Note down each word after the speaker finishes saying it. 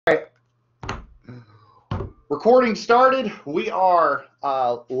Recording started. We are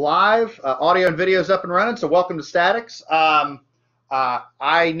live. Audio and video is up and running, so welcome to Statics.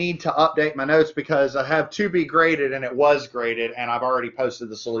 I need to update my notes because I have to be graded, and it was graded, and I've already posted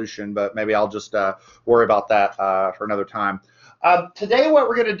the solution, but maybe I'll just worry about that for another time. Today what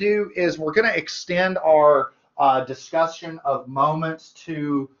we're going to do is we're going to extend our discussion of moments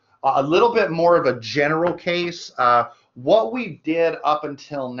to a little bit more of a general case. What we did up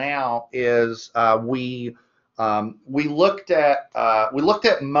until now is we looked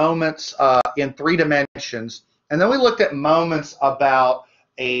at moments in 3 dimensions, and then we looked at moments about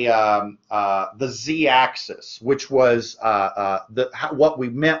the z-axis, which was what we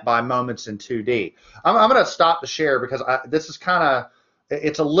meant by moments in 2D. I'm going to stop the share because this is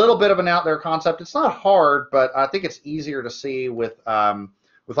it's a little bit of an out there concept. It's not hard, but I think it's easier to see with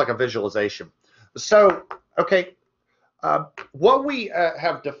like a visualization. So, okay. What we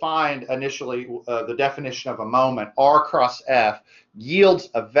have defined initially, the definition of a moment, R cross F, yields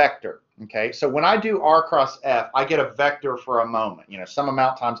a vector. Okay, so when I do R cross F, I get a vector for a moment. You know, some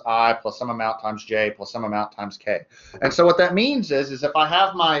amount times I plus some amount times j plus some amount times k. And so what that means is if I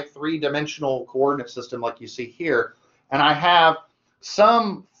have my 3-dimensional coordinate system like you see here, and I have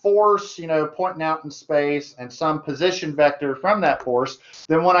some force, you know, pointing out in space and some position vector from that force,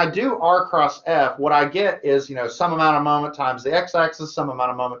 then when I do R cross F, what I get is, you know, some amount of moment times the x-axis, some amount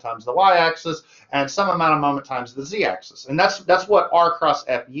of moment times the y-axis, and some amount of moment times the z-axis. And that's what R cross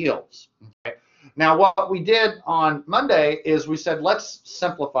F yields. Okay. Now, what we did on Monday is we said, let's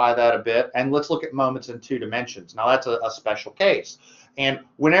simplify that a bit and let's look at moments in 2 dimensions. Now, that's a special case. And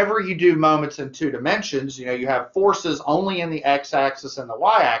whenever you do moments in 2 dimensions, you know, you have forces only in the x-axis and the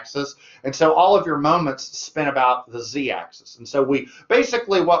y-axis, and so all of your moments spin about the z-axis. And so we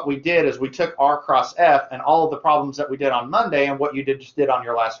basically what we did is we took R cross F and all of the problems that we did on Monday and what you just did on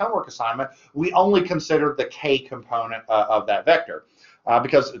your last homework assignment, we only considered the k component of that vector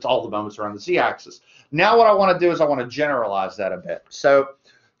because it's all the moments are on the z-axis. Now what I want to do is I want to generalize that a bit. So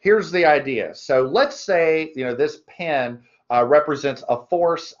here's the idea. So let's say, you know, this pen represents a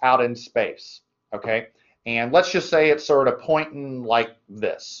force out in space, okay? And let's just say it's sort of pointing like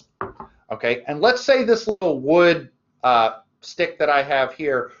this, okay? And let's say this little wood stick that I have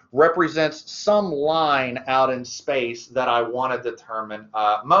here represents some line out in space that I want to determine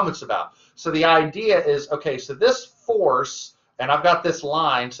moments about. So the idea is, okay, so this force, and I've got this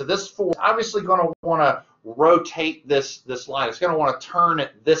line, so this force is obviously going to want to rotate this line. It's going to want to turn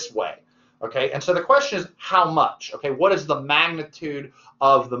it this way. Okay, and so the question is how much? Okay, what is the magnitude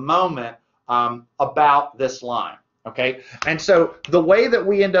of the moment about this line? Okay, and so the way that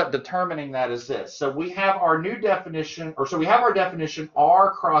we end up determining that is this. So we have our new definition, or so we have our definition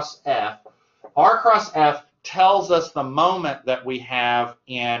R cross F. R cross F tells us the moment that we have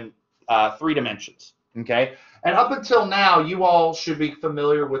in 3 dimensions. Okay, and up until now, you all should be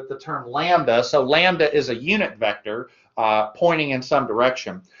familiar with the term lambda. So lambda is a unit vector pointing in some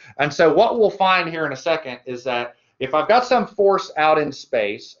direction. And so what we'll find here in a second is that if I've got some force out in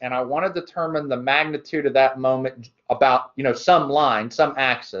space and I want to determine the magnitude of that moment about, you know, some line, some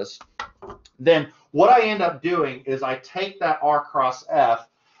axis, then what I end up doing is I take that R cross F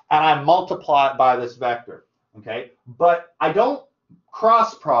and I multiply it by this vector, okay? But I don't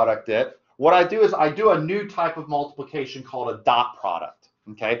cross product it. What I do is I do a new type of multiplication called a dot product,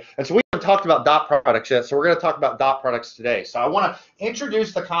 okay? And so we haven't talked about dot products yet, so we're going to talk about dot products today. So I want to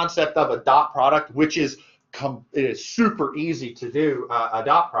introduce the concept of a dot product, which is it is super easy to do a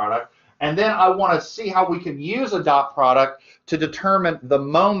dot product. And then I want to see how we can use a dot product to determine the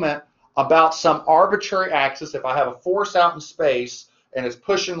moment about some arbitrary axis. If I have a force out in space and it's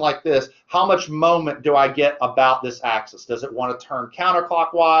pushing like this, how much moment do I get about this axis? Does it want to turn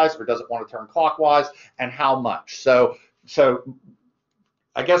counterclockwise or does it want to turn clockwise, and how much? So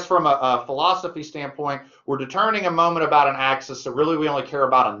I guess from a philosophy standpoint, we're determining a moment about an axis, so really we only care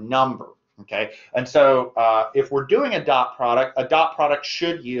about a number, okay? And so if we're doing a dot product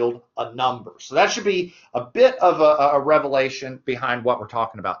should yield a number. So that should be a bit of a revelation behind what we're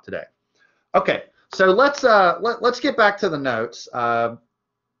talking about today. Okay. So let's get back to the notes and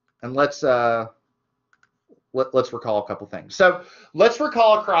let's recall a couple things. So let's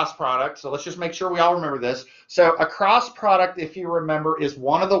recall a cross product. So let's just make sure we all remember this. So a cross product, if you remember, is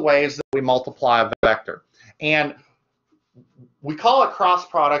one of the ways that we multiply a vector. And we call it cross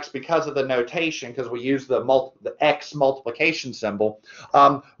products because of the notation, because we use the X multiplication symbol.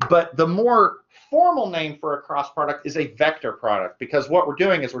 But the more formal name for a cross product is a vector product, because what we're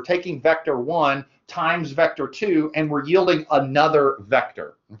doing is we're taking vector 1 times vector 2 and we're yielding another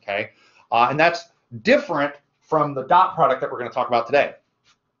vector, okay? And that's different from the dot product that we're going to talk about today.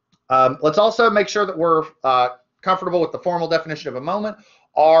 Let's also make sure that we're comfortable with the formal definition of a moment,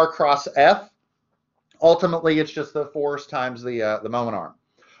 R cross F. Ultimately, it's just the force times the moment arm.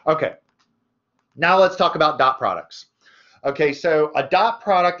 Okay, now let's talk about dot products. Okay, so a dot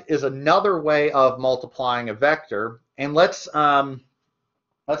product is another way of multiplying a vector, and let's talk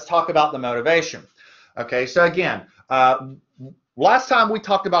about the motivation. Okay, so again, last time we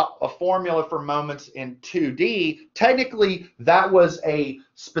talked about a formula for moments in 2D. Technically, that was a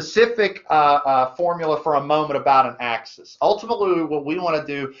specific formula for a moment about an axis. Ultimately, what we want to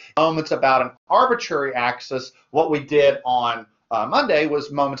do, moments about an arbitrary axis, what we did on Monday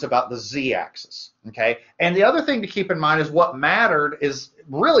was moments about the z-axis. Okay, and the other thing to keep in mind is what mattered is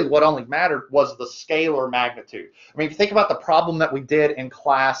really what only mattered was the scalar magnitude. I mean, if you think about the problem that we did in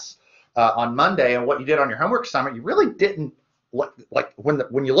class on Monday and what you did on your homework assignment, you really didn't like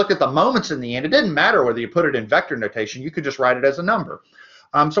when you look at the moments in the end, it didn't matter whether you put it in vector notation. You could just write it as a number.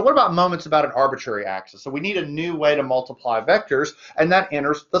 So what about moments about an arbitrary axis? So we need a new way to multiply vectors, and that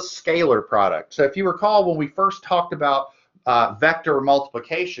enters the scalar product. So if you recall, when we first talked about vector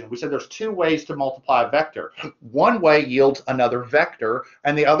multiplication, we said there's two ways to multiply a vector. One way yields another vector,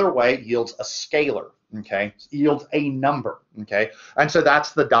 and the other way yields a scalar. Okay, yields a number. Okay, and so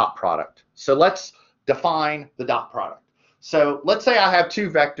that's the dot product. So let's define the dot product. So let's say I have two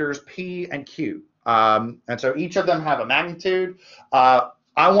vectors, P and Q, and so each of them have a magnitude. I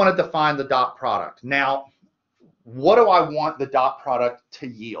want to define the dot product. Now, what do I want the dot product to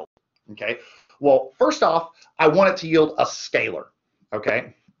yield? Okay, well, first off, I want it to yield a scalar.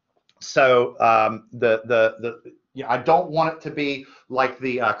 Okay, so I don't want it to be like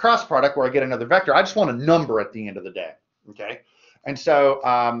the cross product where I get another vector. I just want a number at the end of the day. Okay, and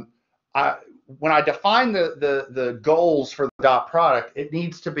so when I define the goals for the dot product, it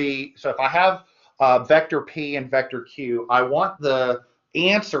needs to be, so if I have vector P and vector Q, I want the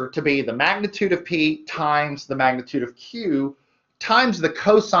answer to be the magnitude of P times the magnitude of Q times the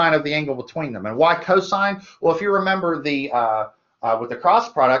cosine of the angle between them. And why cosine? Well, if you remember with the cross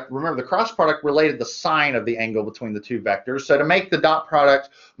product, remember the cross product related the sine of the angle between the two vectors. So to make the dot product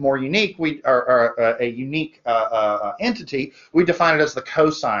more unique, a unique entity, we define it as the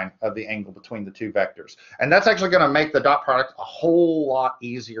cosine of the angle between the two vectors. And that's actually going to make the dot product a whole lot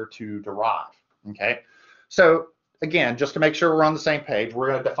easier to derive. Okay, so again, just to make sure we're on the same page, we're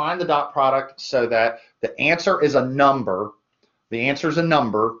going to define the dot product so that the answer is a number. The answer is a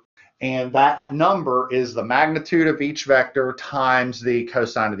number, and that number is the magnitude of each vector times the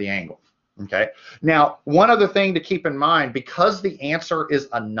cosine of the angle. Okay. Now, one other thing to keep in mind, because the answer is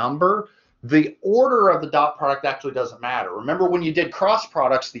a number, the order of the dot product actually doesn't matter. Remember when you did cross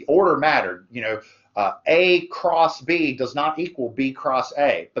products, the order mattered. You know, A cross B does not equal B cross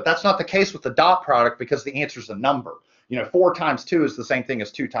A, but that's not the case with the dot product because the answer is a number. You know, 4 times 2 is the same thing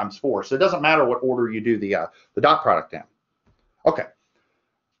as 2 times 4, so it doesn't matter what order you do the dot product in. Okay,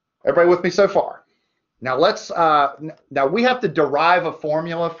 everybody with me so far? Now now we have to derive a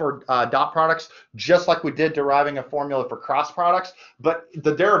formula for dot products just like we did deriving a formula for cross products, but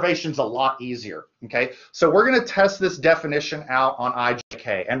the derivation's a lot easier. Okay, so we're going to test this definition out on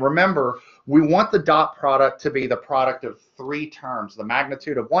IJK, and remember, we want the dot product to be the product of 3 terms: the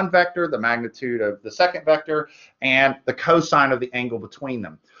magnitude of one vector, the magnitude of the second vector, and the cosine of the angle between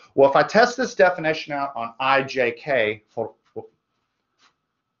them. Well, if I test this definition out on IJK,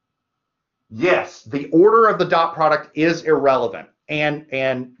 yes, the order of the dot product is irrelevant.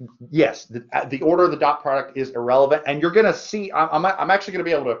 And yes, the order of the dot product is irrelevant. And you're going to see, I'm actually going to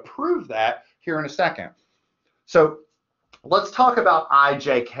be able to prove that here in a second. So let's talk about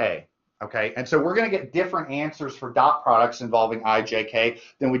IJK. Okay, and so we're going to get different answers for dot products involving IJK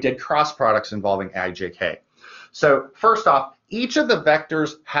than we did cross products involving IJK. So first off, each of the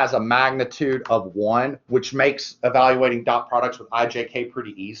vectors has a magnitude of 1, which makes evaluating dot products with IJK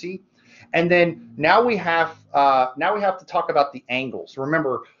pretty easy. And then now we have to talk about the angles.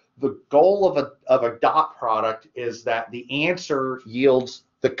 Remember, the goal of a dot product is that the answer yields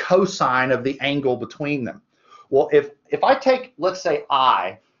the cosine of the angle between them. Well, if I take, let's say,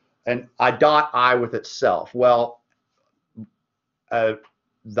 I, and I dot I with itself, well,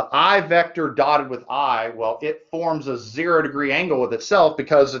 the I vector dotted with I, well, it forms a 0-degree angle with itself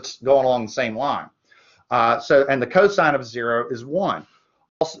because it's going along the same line. And the cosine of 0 is 1.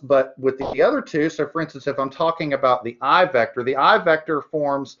 But with the other two, so for instance, if I'm talking about the I vector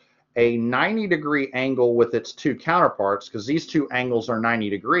forms a 90-degree angle with its two counterparts, because these two angles are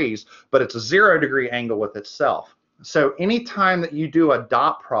 90 degrees, but it's a 0-degree angle with itself. So anytime that you do a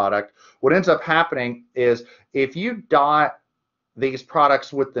dot product, what ends up happening is if you dot these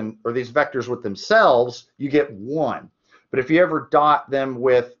products with them, or these vectors with themselves, you get 1. But if you ever dot them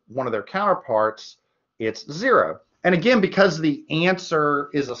with one of their counterparts, it's 0. And again, because the answer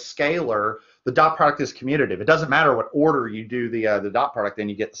is a scalar, the dot product is commutative. It doesn't matter what order you do the dot product, then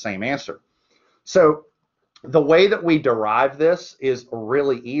you get the same answer. So the way that we derive this is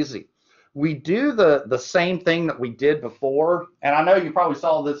really easy. We do the same thing that we did before, and I know you probably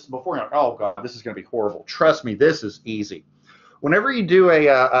saw this before. You're like, oh God, this is going to be horrible. Trust me, this is easy. Whenever you do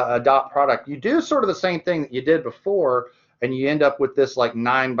a dot product, you do sort of the same thing that you did before, and you end up with this like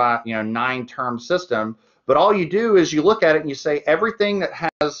 9 term system. But all you do is you look at it and you say everything that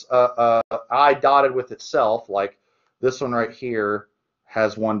has I dotted with itself, like this one right here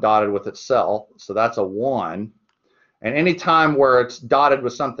has 1 dotted with itself, so that's a 1. And any time where it's dotted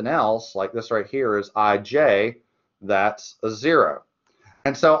with something else, like this right here is ij, that's a 0.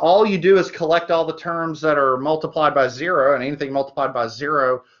 And so all you do is collect all the terms that are multiplied by 0, and anything multiplied by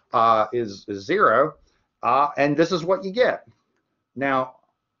 0 is 0, and this is what you get. Now,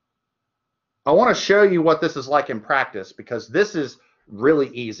 I want to show you what this is like in practice, because this is really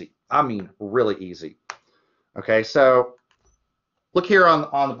easy. I mean, really easy. Okay, so look here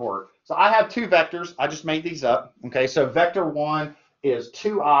on the board. So I have 2 vectors. I just made these up. Okay, so vector 1 is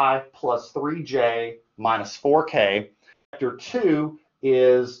 2i plus 3j minus 4k. Vector 2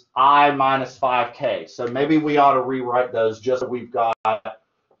 is I minus 5k. So maybe we ought to rewrite those just so we've got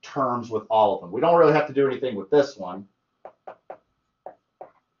terms with all of them. We don't really have to do anything with this one.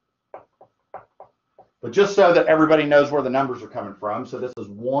 But just so that everybody knows where the numbers are coming from, so this is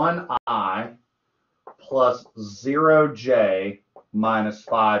 1i plus 0j minus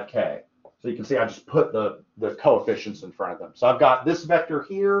 5k. So you can see I just put the coefficients in front of them. So I've got this vector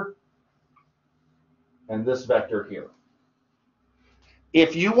here and this vector here.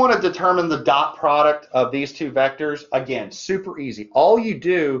 If you want to determine the dot product of these 2 vectors, again, super easy. All you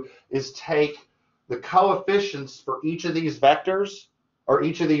do is take the coefficients for each of these vectors or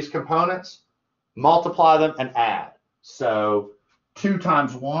each of these components, multiply them, and add. So 2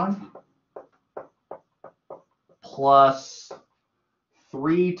 times 1 plus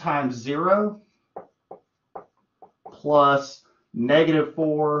 3 times 0 plus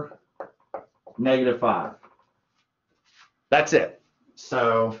 -4, -5. That's it.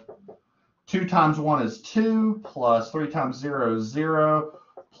 So 2 times 1 is 2, plus 3 times 0 is 0,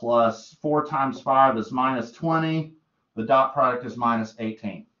 plus 4 times 5 is minus 20. The dot product is minus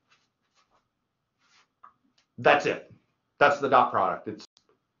 18. That's it. That's the dot product. It's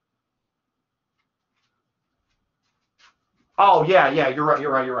oh yeah, you're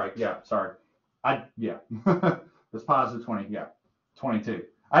right. Yeah, sorry. It's positive 20. Yeah, 22.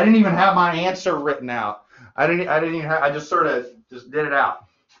 I didn't even have my answer written out. I just sort of did it out.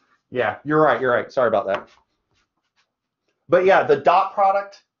 Yeah, you're right. Sorry about that. But yeah, the dot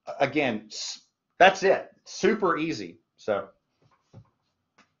product, again, that's it. Super easy. So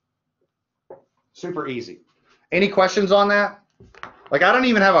super easy. Any questions on that? Like, I don't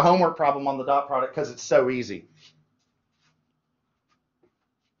even have a homework problem on the dot product because it's so easy.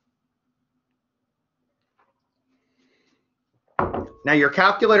 Now your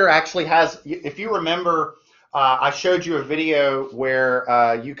calculator actually has, if you remember, I showed you a video where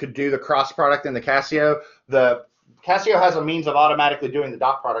you could do the cross product in the Casio. The Casio has a means of automatically doing the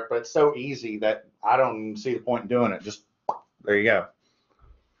dot product, but it's so easy that I don't see the point in doing it. Just, there you go.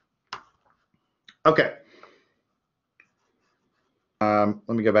 Okay.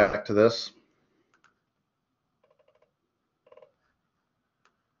 Let me go back to this.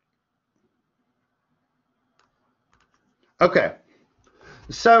 Okay.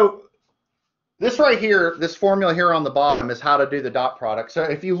 So this right here, this formula here on the bottom is how to do the dot product. So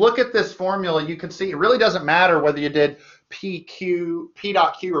if you look at this formula, you can see it really doesn't matter whether you did P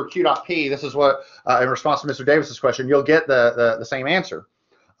dot Q or Q dot P. This is what, in response to Mr. Davis's question, you'll get the same answer.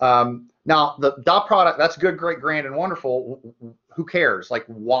 Now the dot product, that's good, great, grand, and wonderful. Who cares? Like,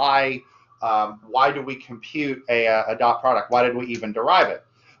 why do we compute a dot product? Why did we even derive it?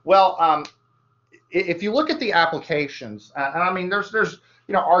 Well, if you look at the applications, and I mean, there's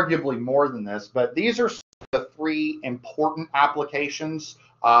arguably more than this, but these are the 3 important applications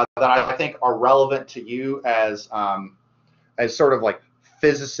that I think are relevant to you as sort of like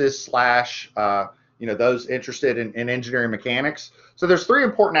physicists slash those interested in engineering mechanics. So there's 3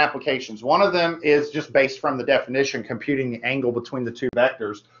 important applications. One of them is just based from the definition, computing the angle between the 2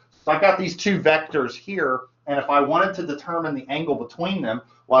 vectors. So I've got these 2 vectors here, and if I wanted to determine the angle between them,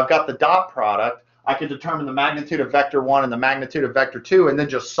 well, I've got the dot product. I could determine the magnitude of vector 1 and the magnitude of vector 2, and then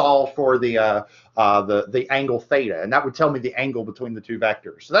just solve for the angle theta, and that would tell me the angle between the 2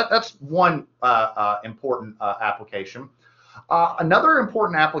 vectors. So that's one important application. Another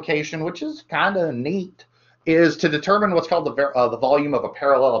important application, which is kind of neat, is to determine what's called the volume of a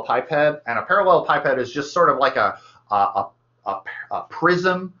parallelepiped. And a parallelepiped is just sort of like a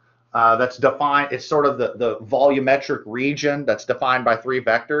prism that's defined. It's sort of the volumetric region that's defined by 3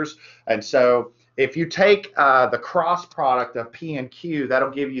 vectors. And so if you take the cross product of P and Q,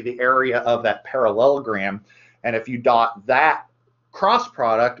 that'll give you the area of that parallelogram. And if you dot that cross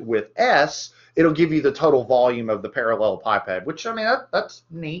product with S, it'll give you the total volume of the parallelepiped, which, I mean, that's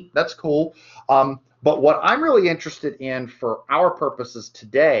neat. That's cool. But what I'm really interested in for our purposes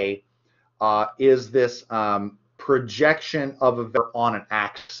today is this projection of a vector on an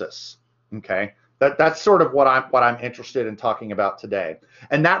axis. Okay, that's sort of what I'm interested in talking about today,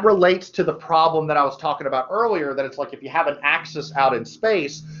 and that relates to the problem that I was talking about earlier. That it's like if you have an axis out in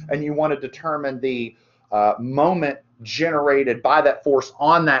space and you want to determine the moment generated by that force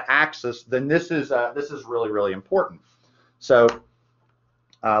on that axis, then this is really, really important. So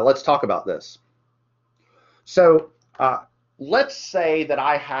let's talk about this. So let's say that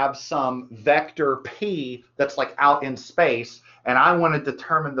I have some vector P that's like out in space, and I want to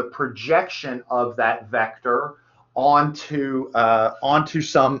determine the projection of that vector onto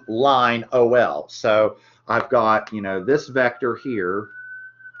some line OL. So I've got, you know, this vector here,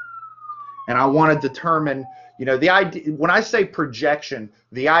 and I want to determine, you know, the idea, when I say projection,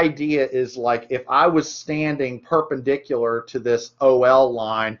 the idea is like if I was standing perpendicular to this OL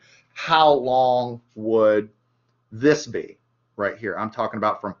line, how long would this be right here? I'm talking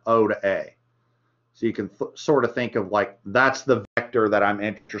about from O to A. So you can sort of think of like that's the vector that I'm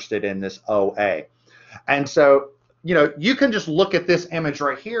interested in, this OA. And so, you know, you can just look at this image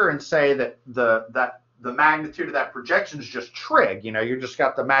right here and say that the magnitude of that projection is just trig. You know, you just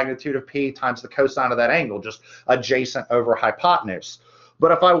got the magnitude of P times the cosine of that angle, just adjacent over hypotenuse.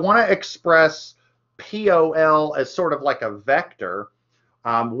 But if I want to express POL as sort of like a vector,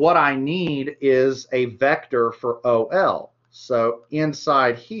 what I need is a vector for OL. So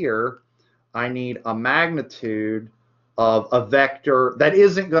inside here, I need a magnitude of a vector that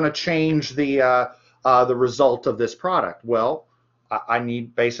isn't going to change the result of this product. Well, I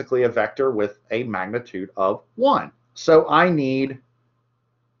need basically a vector with a magnitude of 1. So I need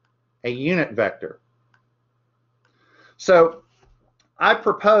a unit vector. So I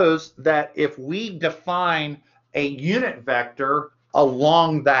propose that if we define a unit vector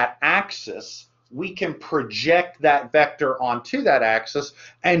along that axis, we can project that vector onto that axis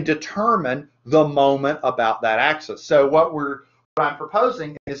and determine the moment about that axis. So what I'm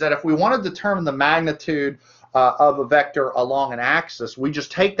proposing is that if we want to determine the magnitude of a vector along an axis, we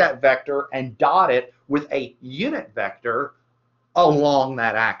just take that vector and dot it with a unit vector along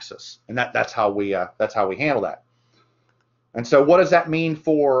that axis, and that's how we handle that. And so, what does that mean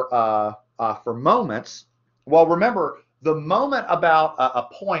for moments? Well, remember, the moment about a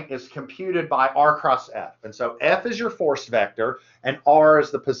point is computed by r cross f, and so f is your force vector, and r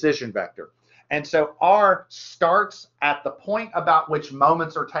is the position vector. And so r starts at the point about which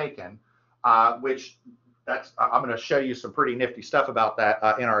moments are taken, I'm going to show you some pretty nifty stuff about that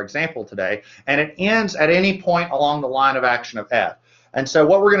in our example today, and it ends at any point along the line of action of f. And so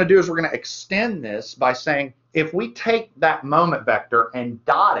what we're going to do is we're going to extend this by saying if we take that moment vector and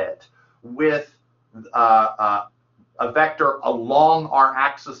dot it with a vector along our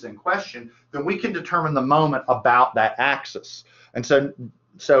axis in question, then we can determine the moment about that axis. And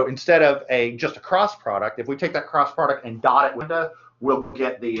so instead of just a cross product, if we take that cross product and dot it with it, we'll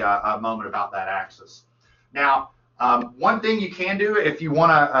get the moment about that axis. Now, one thing you can do if you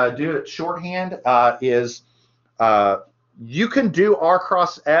want to do it shorthand is you can do r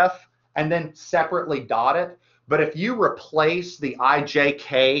cross f and then separately dot it. But if you replace the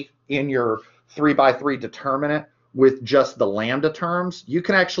ijk in your 3x3 determinant with just the lambda terms, you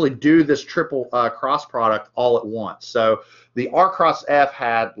can actually do this triple cross product all at once. So the r cross f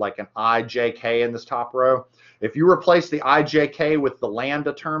had like an ijk in this top row. If you replace the ijk with the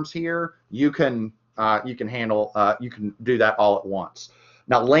lambda terms here, you can do that all at once.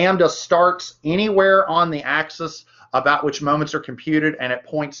 Now, lambda starts anywhere on the axis about which moments are computed, and it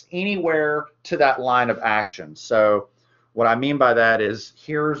points anywhere to that line of action. So what I mean by that is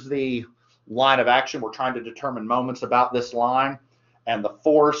here's the line of action. We're trying to determine moments about this line, and the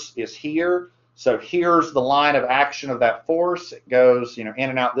force is here. So here's the line of action of that force. It goes, you know, in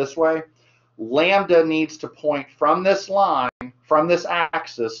and out this way. Lambda needs to point from this line, from this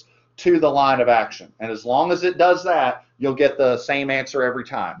axis, to the line of action. And as long as it does that, you'll get the same answer every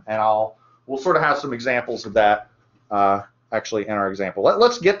time. And we'll sort of have some examples of that actually in our example.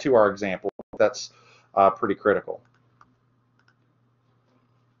 Let's get to our example. That's pretty critical.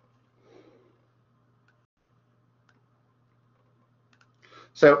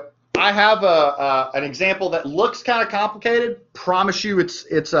 So I have an example that looks kind of complicated. Promise you,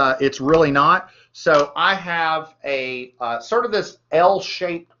 it's really not. So I have a sort of this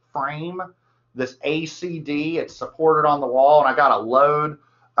L-shaped frame, this ACD. It's supported on the wall, and I got a load,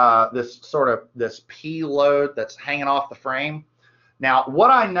 this P load that's hanging off the frame. Now, what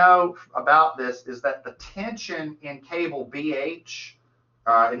I know about this is that the tension in cable BH,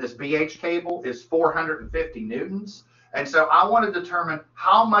 in this BH cable, is 450 newtons. And so I want to determine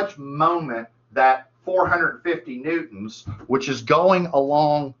how much moment that 450 newtons, which is going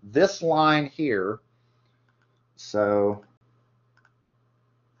along this line here. So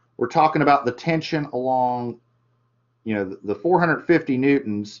we're talking about the tension along, you know, the 450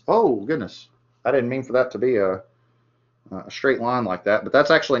 newtons. Oh, goodness. I didn't mean for that to be a straight line like that, but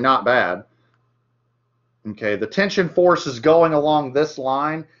that's actually not bad. Okay, the tension force is going along this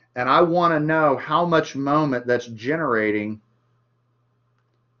line, and I want to know how much moment that's generating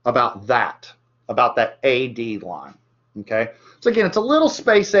about that AD line. Okay, so again, it's a little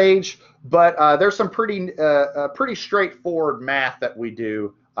space age, but there's some pretty straightforward math that we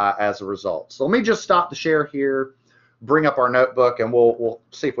do as a result. So let me just stop the share here, bring up our notebook, and we'll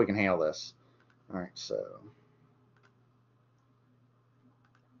see if we can handle this. All right, so.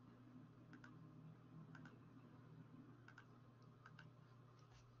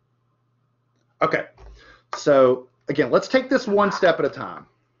 Okay, so again, let's take this one step at a time.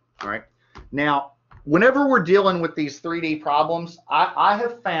 All right, now, whenever we're dealing with these 3D problems, I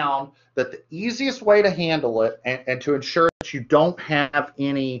have found that the easiest way to handle it and to ensure that you don't have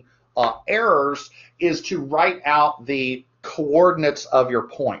any errors is to write out the coordinates of your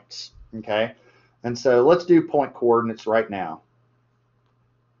points. Okay, and so let's do point coordinates right now.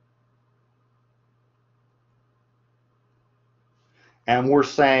 And we're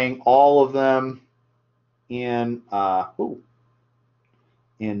saying all of them in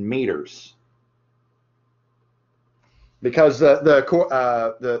meters, because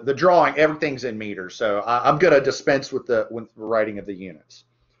the drawing, everything's in meters. So I'm going to dispense with the writing of the units.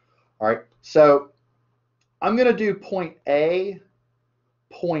 All right. So I'm going to do point A,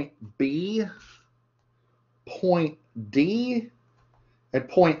 point B, point D, and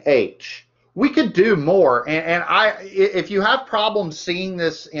point H. We could do more, and if you have problems seeing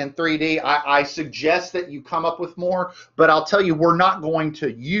this in 3D, I suggest that you come up with more, but I'll tell you, we're not going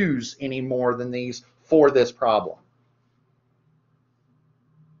to use any more than these for this problem.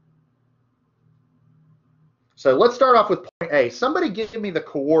 So let's start off with point A. Somebody give me the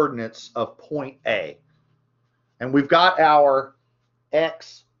coordinates of point A. And we've got our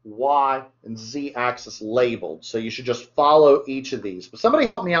X, Y, and Z axis labeled, so you should just follow each of these. But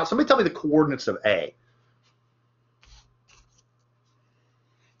somebody help me out. Somebody tell me the coordinates of A.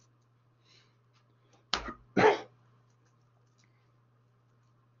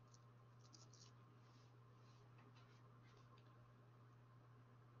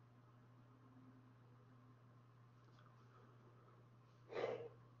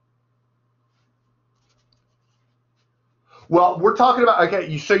 Well, we're talking about,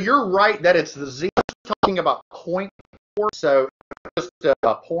 okay, so you're right that it's the Z. We're talking about point force, so just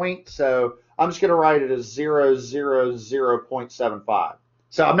a point. So I'm just going to write it as 0.75.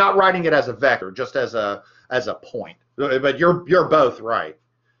 So I'm not writing it as a vector, just as a point. But you're both right.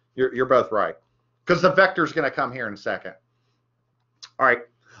 You're both right, because the vector is going to come here in a second. All right.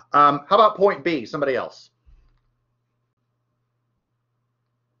 How about point B? Somebody else.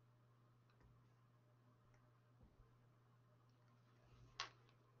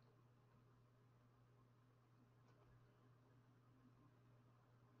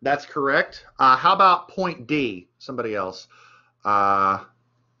 That's correct. How about point D? Somebody else.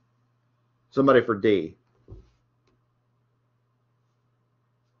 Somebody for D.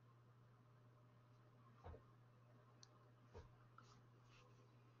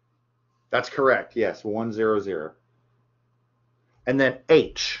 That's correct. Yes, 100. And then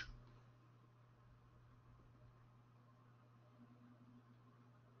H.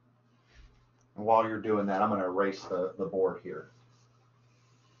 And while you're doing that, I'm going to erase the board here.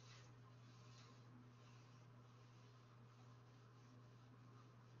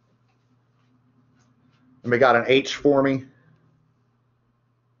 And we got an H for me.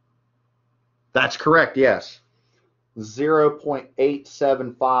 That's correct, yes.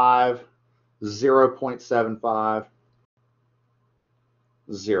 0.875, 0.75,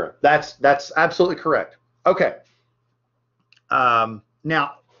 0. That's absolutely correct. Okay.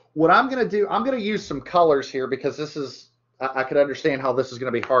 Now, what I'm going to do, I'm going to use some colors here because this is, I could understand how this is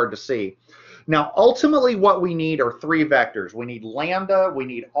going to be hard to see. Now, ultimately, what we need are three vectors. We need lambda, we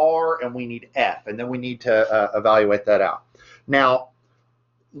need r, and we need f, and then we need to evaluate that out. Now,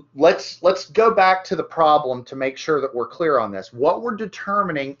 let's go back to the problem to make sure that we're clear on this. What we're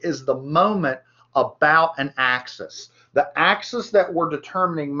determining is the moment about an axis. The axis that we're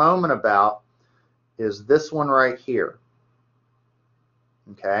determining moment about is this one right here.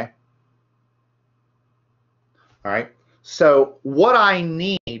 Okay. All right. So what I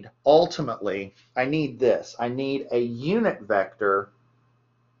need ultimately, I need this. I need a unit vector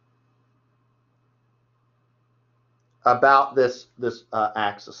about this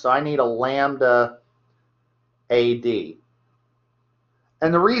axis. So I need a lambda AD.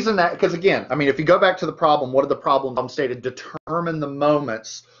 And the reason that, because again, I mean, if you go back to the problem, what are the problems stated? Determine the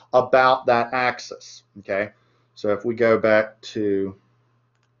moments about that axis. Okay. So if we go back to,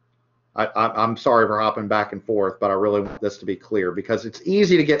 I'm sorry for hopping back and forth, but I really want this to be clear because it's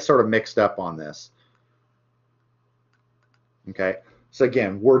easy to get sort of mixed up on this. Okay. So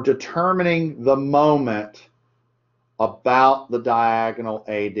again, we're determining the moment about the diagonal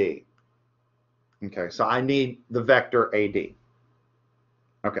AD. Okay. So I need the vector AD.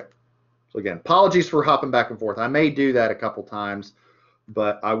 Okay. So again, apologies for hopping back and forth. I may do that a couple times,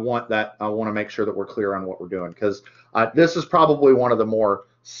 but I want to make sure that we're clear on what we're doing because this is probably one of the more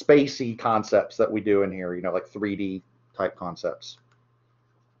spacey concepts that we do in here, you know, like 3D type concepts.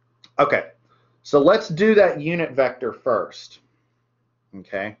 Okay, so let's do that unit vector first.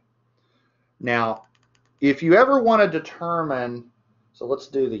 Okay. Now, if you ever want to determine, so let's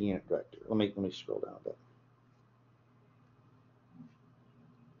do the unit vector. Let me scroll down a bit.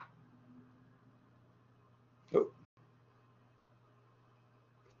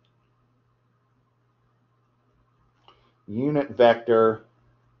 Unit vector,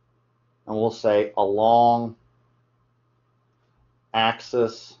 and we'll say along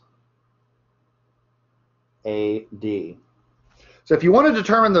axis AD. So if you want to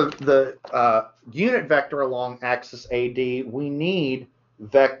determine the unit vector along axis AD, we need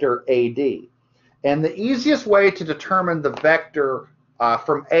vector AD. And the easiest way to determine the vector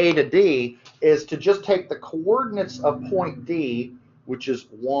from A to D is to just take the coordinates of point D, which is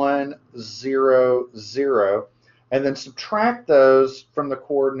 1, 0, 0, and then subtract those from the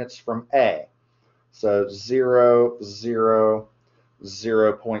coordinates from A. So 0, 0,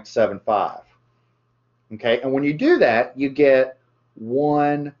 0.75. Okay, and when you do that, you get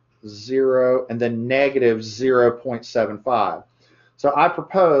 1, 0, and then negative 0.75. So I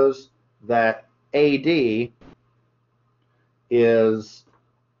propose that AD is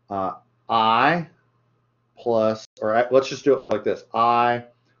I plus, or let's just do it like this, I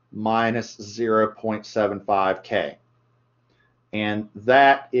minus 0.75K. And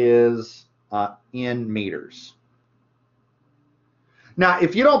that is in meters. Now,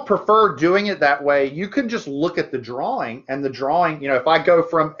 if you don't prefer doing it that way, you can just look at the drawing, and the drawing, you know, if I go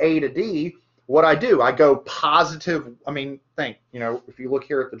from A to D, what I do, I go positive, I mean, think, you know, if you look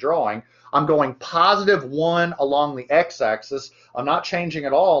here at the drawing, I'm going positive 1 along the x-axis. I'm not changing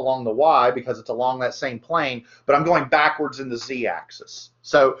at all along the y because it's along that same plane, but I'm going backwards in the z-axis.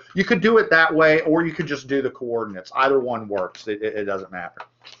 So you could do it that way, or you could just do the coordinates. Either one works. It doesn't matter.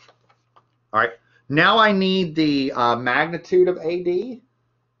 All right. Now I need the magnitude of AD.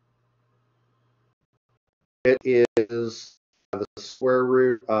 It is the square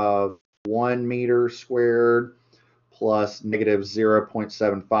root of 1 meter squared plus negative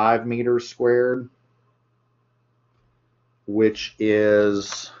 0.75 meters squared, which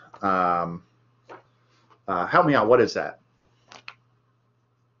is, help me out, what is that?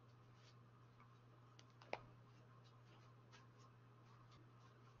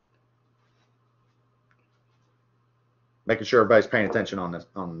 Making sure everybody's paying attention on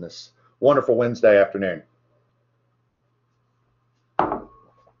this wonderful Wednesday afternoon.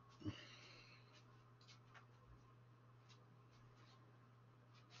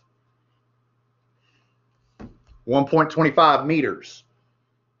 $1.25 meters.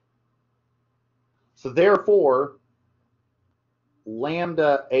 So therefore,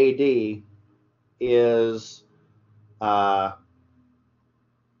 lambda AD is 1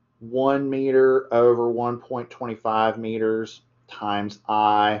 meter over 1.25 meters times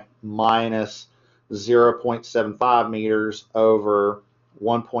I minus 0.75 meters over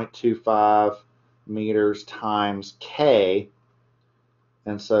 1.25 meters times K.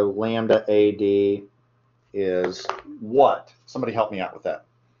 And so lambda AD is what? Somebody help me out with that.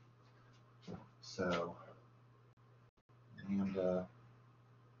 So lambda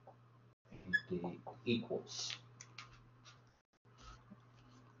AD equals.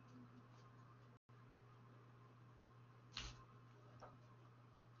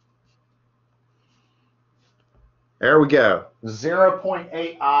 There we go.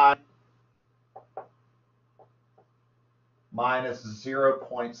 0.8 I minus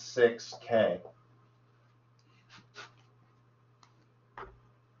 0.6k.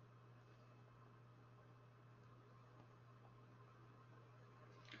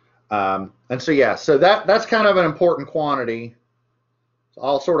 And so yeah, so that's kind of an important quantity. So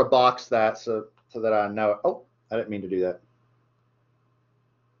I'll sort of box that so that I know it. Oh, I didn't mean to do that.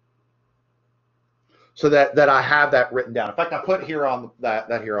 So that I have that written down. In fact, I put here on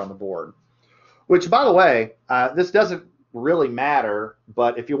that here on the board. Which, by the way, this doesn't really matter,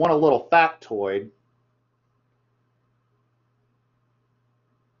 but if you want a little factoid,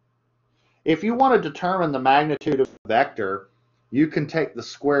 if you want to determine the magnitude of a vector, you can take the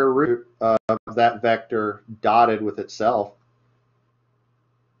square root of that vector dotted with itself.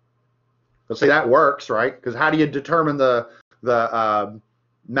 So see, that works, right? Because how do you determine the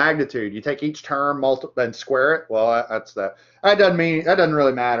magnitude? You take each term, and square it. Well, that's that. That doesn't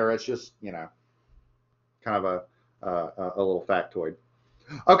really matter. It's just, you know, kind of a little factoid.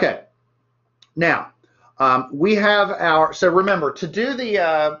 Okay. Now, we have our, so remember, to do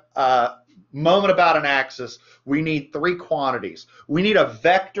the moment about an axis, we need three quantities. We need a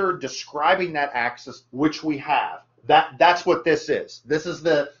vector describing that axis, which we have. That's what this is. This is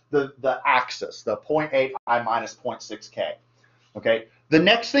the axis, the 0.8 I minus 0.6k. Okay. The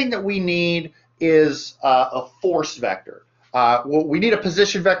next thing that we need is a force vector. Well, we need a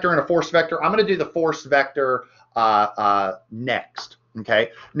position vector and a force vector. I'm going to do the force vector next.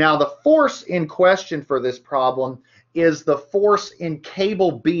 Okay. Now the force in question for this problem is the force in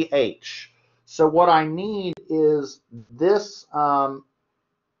cable BH. So what I need is this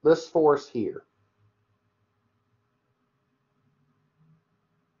this force here.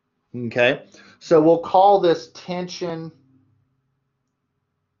 Okay. So we'll call this tension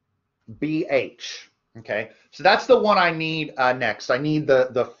BH. Okay, so that's the one I need next. I need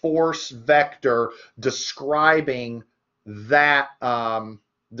the force vector describing that that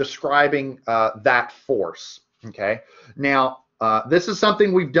force. Okay, now this is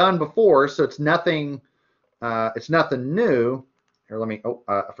something we've done before, so it's nothing new. Here, let me. Oh,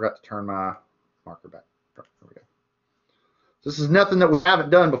 I forgot to turn my marker back. There we go. This is nothing that we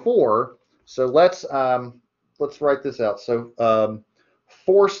haven't done before. So let's write this out. So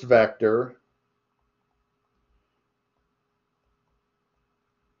force vector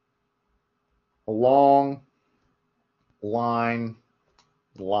along line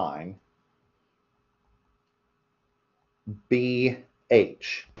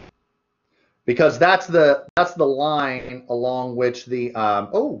BH, because that's the line along which the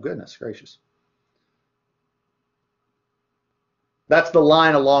oh goodness gracious, that's the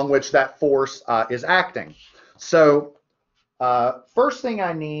line along which that force is acting. So first thing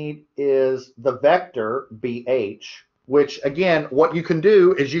I need is the vector BH, which again, what you can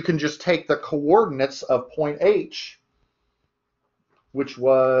do is you can just take the coordinates of point H, which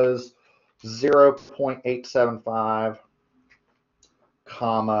was 0.875,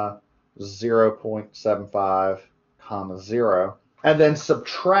 comma 0.75, comma 0, and then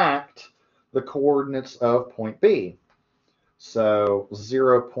subtract the coordinates of point B. So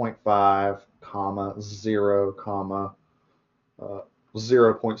 0.5, comma 0, comma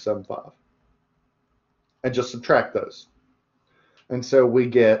 0.75. And just subtract those. And so we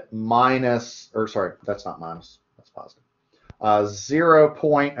get minus, or sorry, that's not minus, that's positive. 0.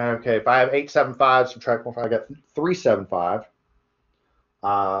 Okay, if I have 875, subtract 1, I got 375.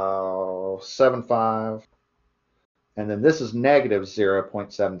 75. And then this is negative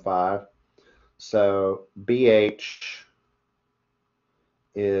 0.75. So BH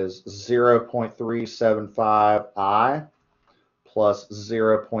is 0.375I plus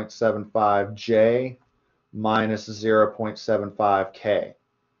 0.75J minus 0.75K.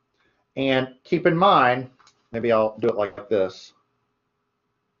 And keep in mind, maybe I'll do it like this.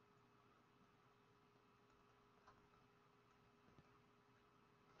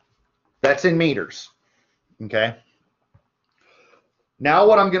 That's in meters, okay? Now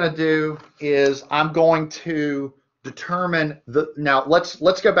what I'm going to do is I'm going to determine the, now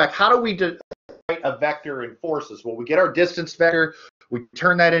let's go back. How do we write a vector in forces? Well, we get our distance vector, we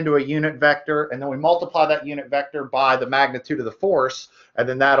turn that into a unit vector, and then we multiply that unit vector by the magnitude of the force, and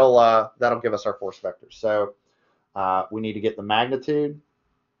then that'll give us our force vector. So we need to get the magnitude,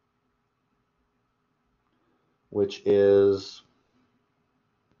 which is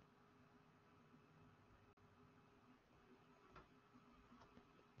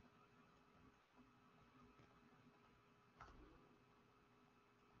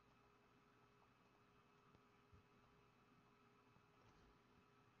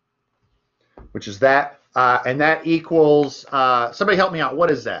that, and that equals, somebody help me out,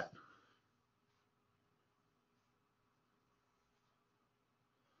 what is that?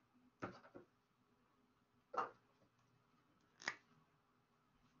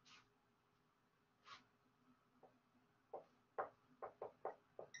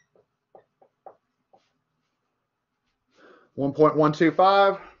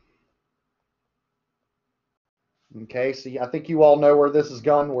 1.125. Okay, so I think you all know where this is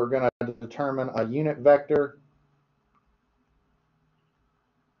going. We're going to determine a unit vector.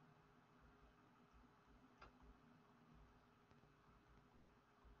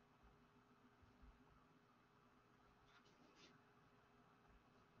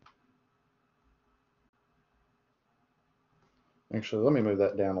 Actually, let me move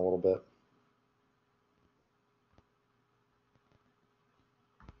that down a little bit.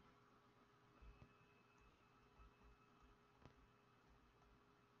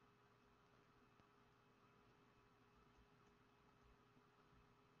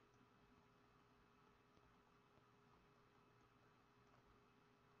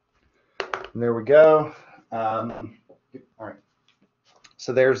 And there we go. All right.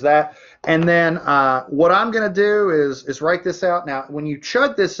 So there's that. And then what I'm going to do is write this out. Now, when you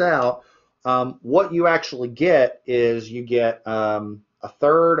chug this out, what you actually get is you get a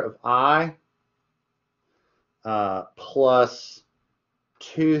third of I plus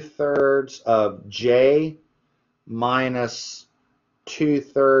 2/3 of J minus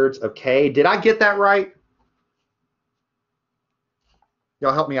 2/3 of K. Did I get that right?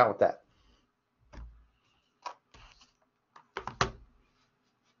 Y'all help me out with that.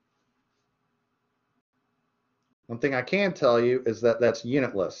 One thing I can tell you is that that's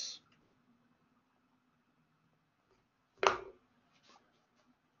unitless.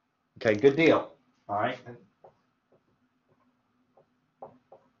 Okay, good deal. All right.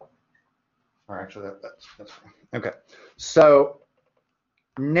 Or actually, that's fine. Okay. So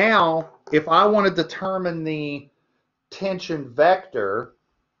now, if I want to determine the tension vector,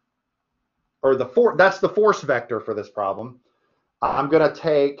 or that's the force vector for this problem, I'm going to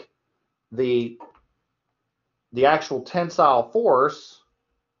take the actual tensile force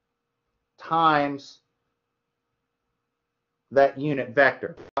times that unit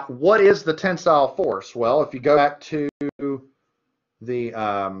vector. What is the tensile force? Well, if you go back to the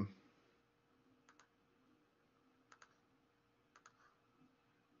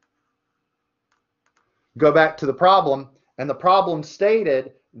problem, and the problem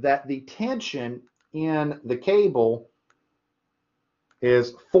stated that the tension in the cable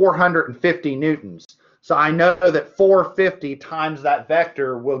is 450 newtons. So I know that 450 times that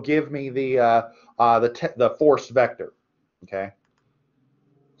vector will give me the force vector. Okay,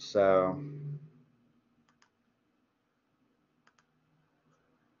 so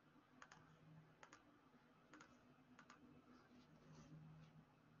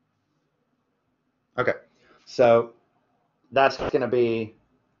okay, so that's going to be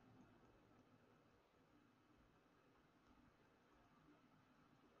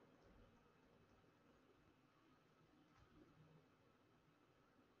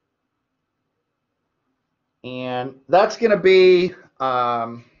and that's going to be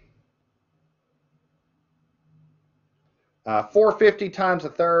 450 times a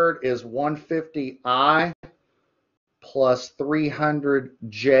third is 150I plus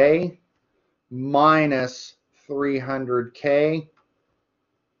 300J minus 300K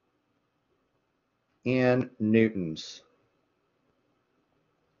in newtons.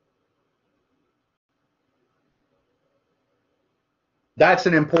 That's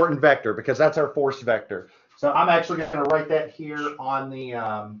an important vector because that's our force vector. So I'm actually going to write that here on the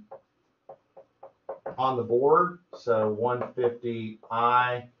board. So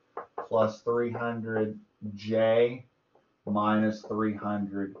 150I plus 300J minus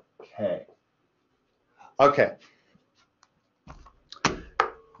 300K. Okay.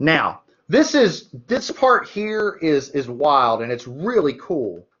 Now, this part here is wild and it's really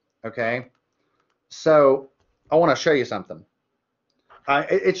cool. Okay. So I want to show you something.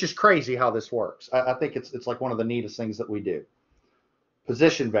 It's just crazy how this works. I think it's like one of the neatest things that we do.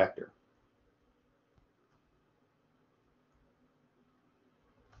 Position vector.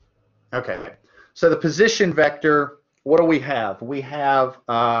 Okay, so the position vector, what do we have? We have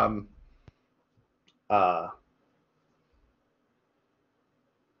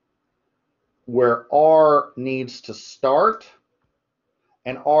where R needs to start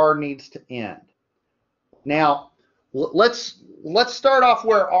and R needs to end. Now, let's start off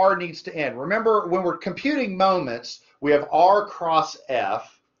where R needs to end. Remember, when we're computing moments, we have R cross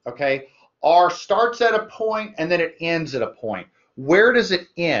F, okay? R starts at a point and then it ends at a point. Where does it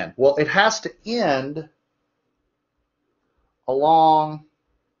end? Well, it has to end along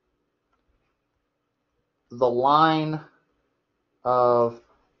the line of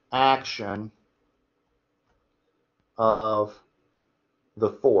action of the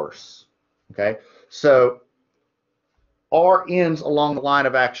force, okay? So R ends along the line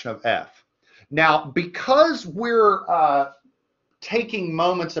of action of F. Now, because we're taking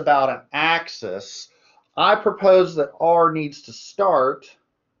moments about an axis, I propose that R needs to start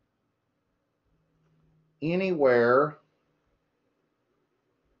anywhere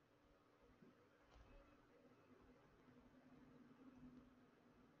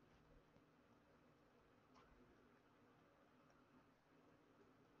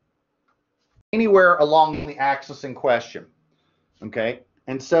along the axis in question. Okay,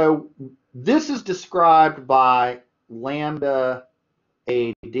 and so this is described by lambda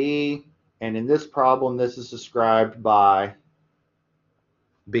AD, and in this problem, this is described by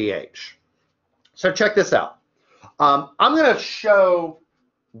BH. So check this out. I'm going to show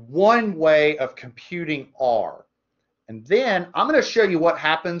one way of computing R, and then I'm going to show you what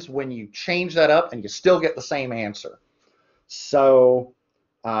happens when you change that up and you still get the same answer. So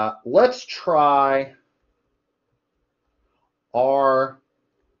let's try R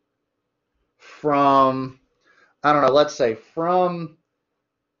from, I don't know, let's say from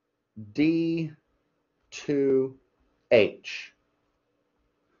D to H.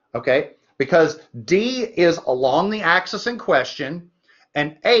 Okay, because D is along the axis in question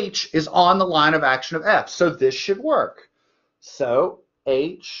and H is on the line of action of F. So this should work. So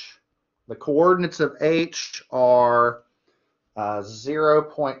H, the coordinates of H are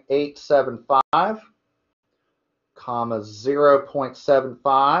 0.875, comma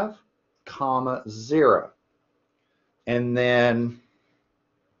 0.75, comma 0. And then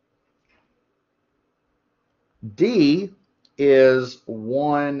D is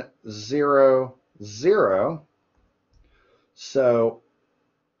 1, 0, 0. So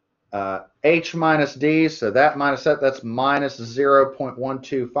H minus D, so that minus that, that's minus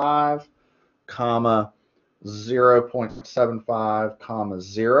 0.125, comma 0.75, comma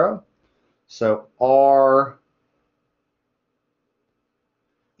 0. So R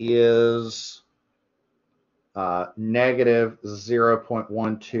is negative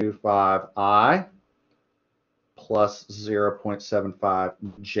 0.125I plus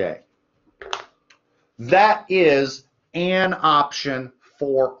 0.75J. That is an option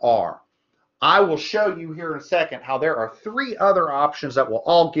for R. I will show you here in a second how there are 3 other options that will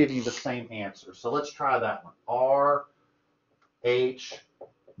all give you the same answer. So let's try that one. R, H,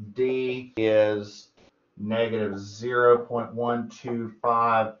 D is negative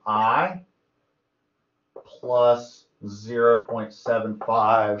 0.125I plus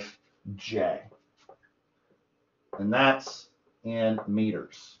 0.75J. And that's in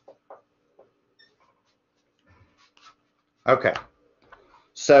meters. Okay.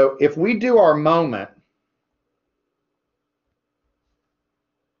 So if we do our moment,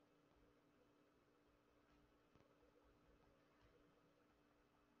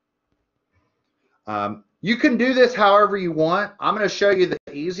 you can do this however you want. I'm going to show you the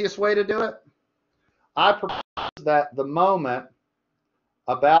easiest way to do it. I propose that the moment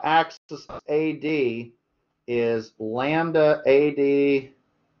about axis AD is lambda AD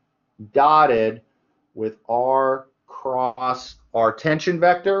dotted with R cross our tension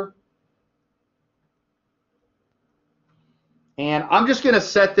vector. And I'm just going to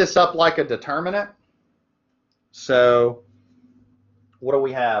set this up like a determinant. So what do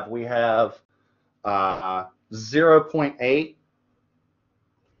we have? We have 0.8,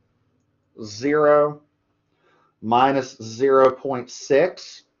 0, minus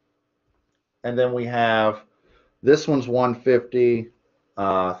 0.6. And then we have, this one's 150,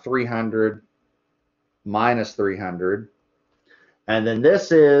 300, minus 300. And then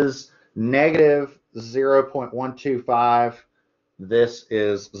this is negative 0.125. This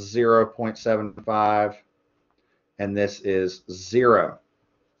is 0.75. And this is 0.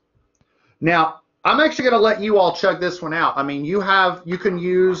 Now, I'm actually going to let you all chug this one out. I mean, you can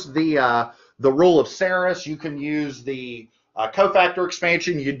use the rule of Saris. You can use the cofactor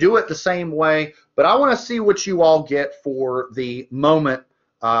expansion. You do it the same way, but I want to see what you all get for the moment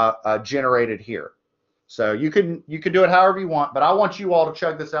generated here. So you can do it however you want, but I want you all to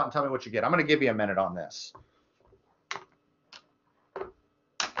chug this out and tell me what you get. I'm going to give you a minute on this.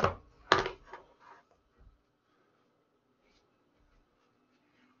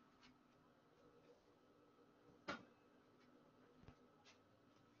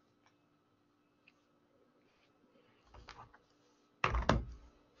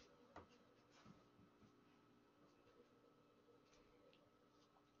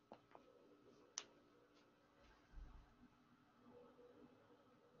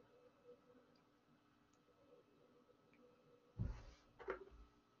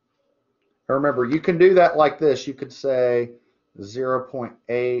 Remember, you can do that like this. You could say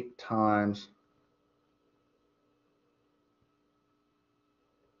 0.8 times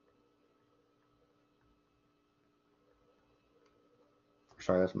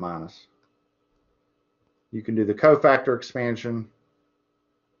sorry, that's minus. You can do the cofactor expansion.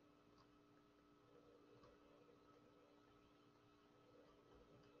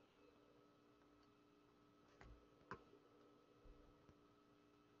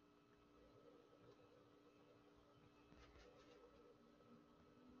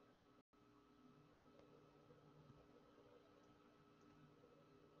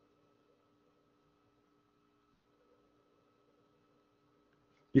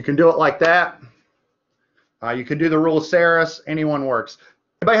 You can do it like that. You can do the rule of Saris. Anyone works.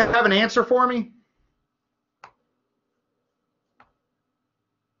 Anybody have an answer for me?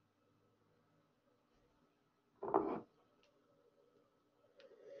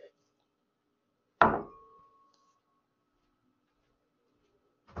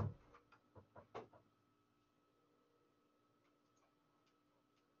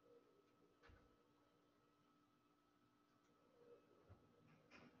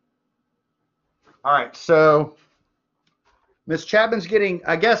 All right, so Ms. Chapman's getting,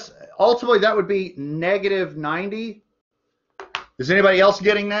 I guess, ultimately that would be negative 90. Is anybody else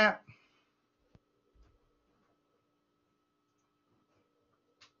getting that?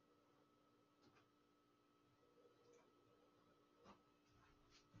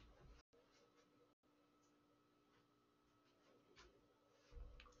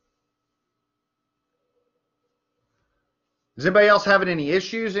 Is anybody else having any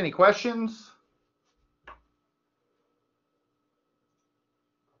issues, any questions?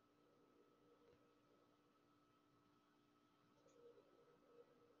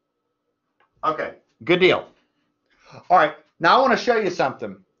 Okay, good deal. All right, now I want to show you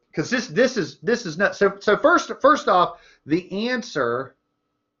something because this is nuts. So first off, the answer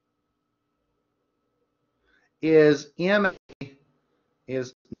is M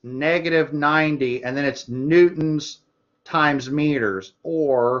is negative 90, and then it's newtons times meters,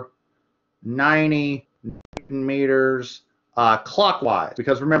 or 90 Newton meters clockwise,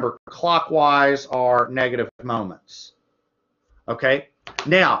 because remember, clockwise are negative moments. Okay,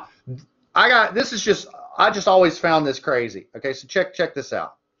 now I just always found this crazy. Okay, so check this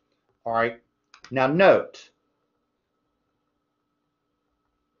out. All right, now note,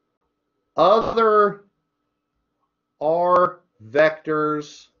 other R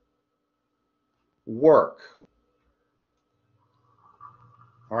vectors work.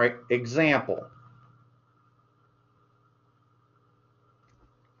 All right, example.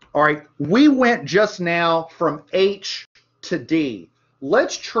 All right, we went just now from H to D.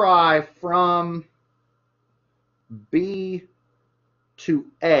 Let's try from B to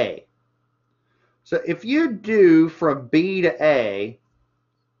A. So if you do from B to A,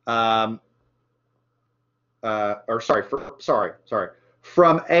 from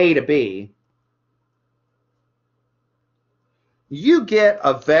A to B, you get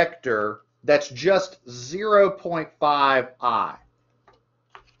a vector that's just 0.5 I.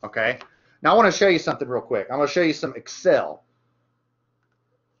 Okay, now I want to show you something real quick. I'm going to show you some Excel.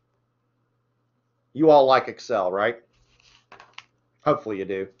 You all like Excel, right? Hopefully you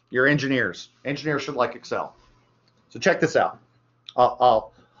do. You're engineers. Engineers should like Excel. So check this out.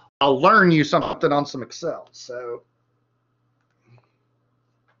 I'll learn you something on some Excel. So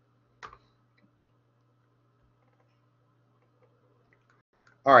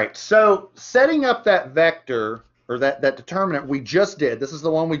all right, so setting up that vector, or that determinant we just did, this is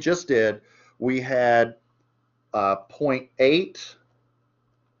the one we just did, we had 0.8,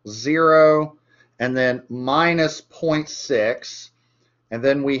 0, and then minus 0.6, and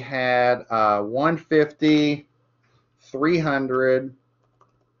then we had 150, 300,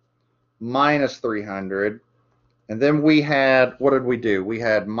 minus 300, and then we had, what did we do? We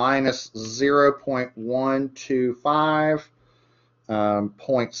had minus 0.125,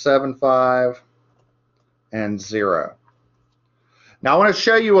 0.75, and 0. Now I want to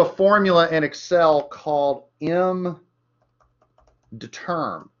show you a formula in Excel called mdeterm.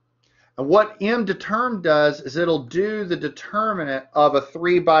 And what mdeterm does is it'll do the determinant of a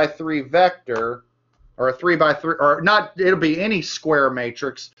 3x3 vector, or a 3x3, or not, it'll be any square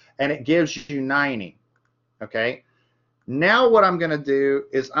matrix, and it gives you 90. Okay? Now what I'm going to do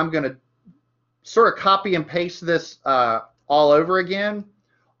is I'm going to sort of copy and paste this all over again,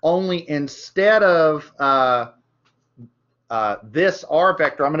 only instead of this R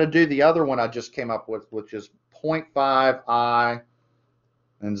vector, I'm going to do the other one I just came up with, which is 0.5 I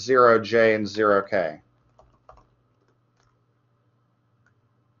and 0J and 0K.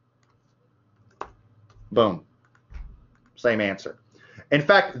 Boom. Same answer. In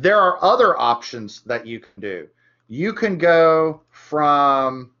fact, there are other options that you can do. You can go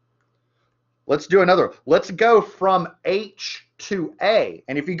from, Let's do another. Let's go from H to A.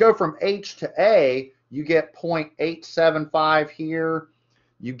 And if you go from H to A, you get 0.875 here,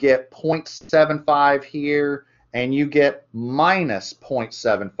 you get 0.75 here, and you get minus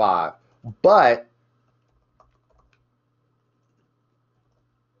 0.75. But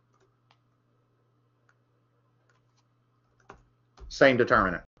same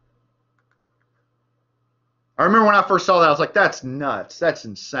determinant. I remember when I first saw that, I was like, that's nuts. That's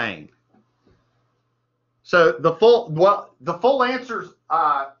insane. So the full answer's,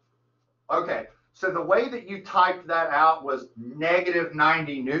 okay. So the way that you typed that out was negative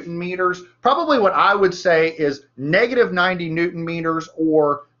 90 Newton meters. Probably what I would say is negative 90 Newton meters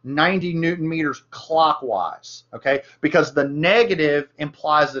or 90 Newton meters clockwise, okay? Because the negative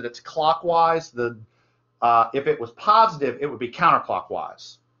implies that it's clockwise. If it was positive, it would be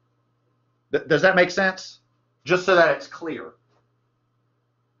counterclockwise. Does that make sense? Just so that it's clear.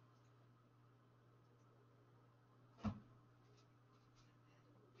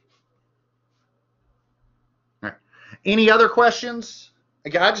 Any other questions?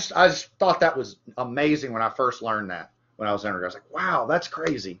 Again, I just thought that was amazing when I first learned that when I was in. I was like, wow, that's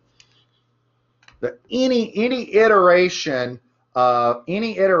crazy. That any iteration of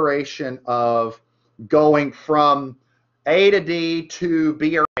going from A to D to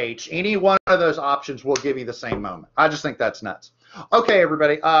B or H, any one of those options will give you the same moment. I just think that's nuts. Okay,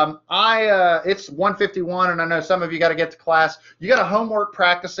 everybody. It's 1:51, and I know some of you got to get to class. You got a homework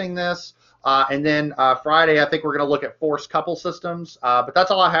practicing this. And then Friday, I think we're going to look at forced couple systems. But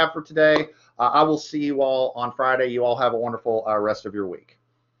that's all I have for today. I will see you all on Friday. You all have a wonderful rest of your week.